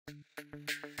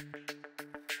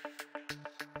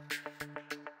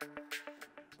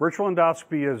Virtual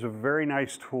endoscopy is a very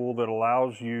nice tool that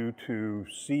allows you to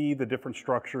see the different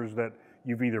structures that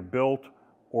you've either built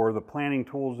or the planning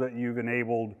tools that you've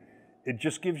enabled. It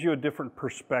just gives you a different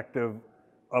perspective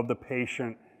of the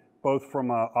patient, both from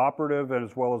an operative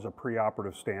as well as a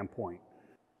preoperative standpoint.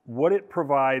 What it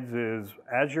provides is,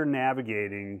 as you're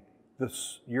navigating,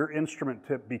 your instrument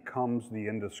tip becomes the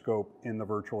endoscope in the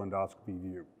virtual endoscopy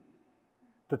view.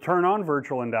 To turn on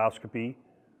virtual endoscopy,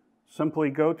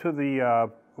 simply go to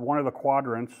one of the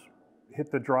quadrants, hit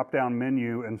the drop-down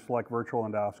menu, and select virtual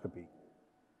endoscopy.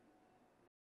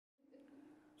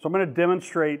 So I'm going to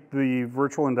demonstrate the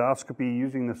virtual endoscopy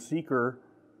using the seeker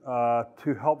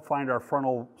to help find our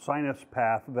frontal sinus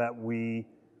path that we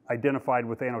identified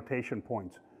with annotation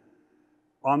points.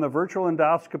 On the virtual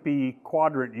endoscopy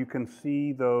quadrant, you can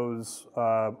see those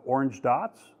orange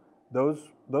dots.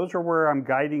 Those are where I'm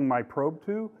guiding my probe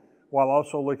to, while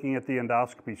also looking at the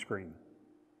endoscopy screen.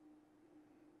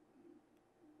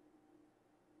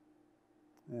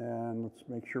 And let's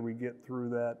make sure we get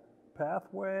through that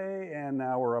pathway, and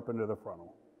now we're up into the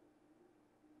frontal.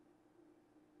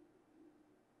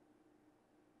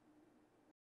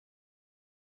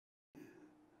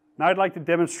 Now I'd like to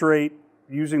demonstrate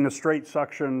using the straight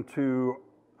suction to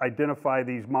identify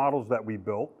these models that we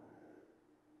built.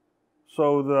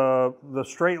 So the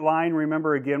straight line,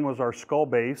 remember again, was our skull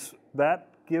base. That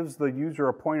gives the user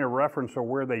a point of reference of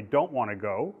where they don't want to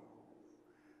go.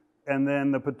 And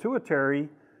then the pituitary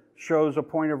shows a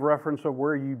point of reference of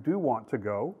where you do want to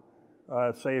go.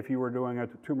 Say if you were doing a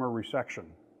tumor resection,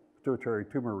 pituitary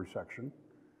tumor resection.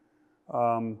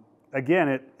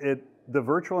 Again, the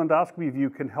virtual endoscopy view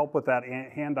can help with that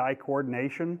hand-eye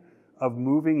coordination of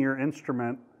moving your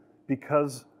instrument.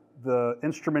 Because the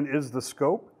instrument is the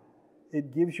scope,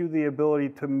 it gives you the ability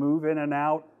to move in and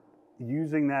out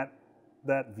using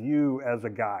that view as a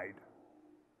guide.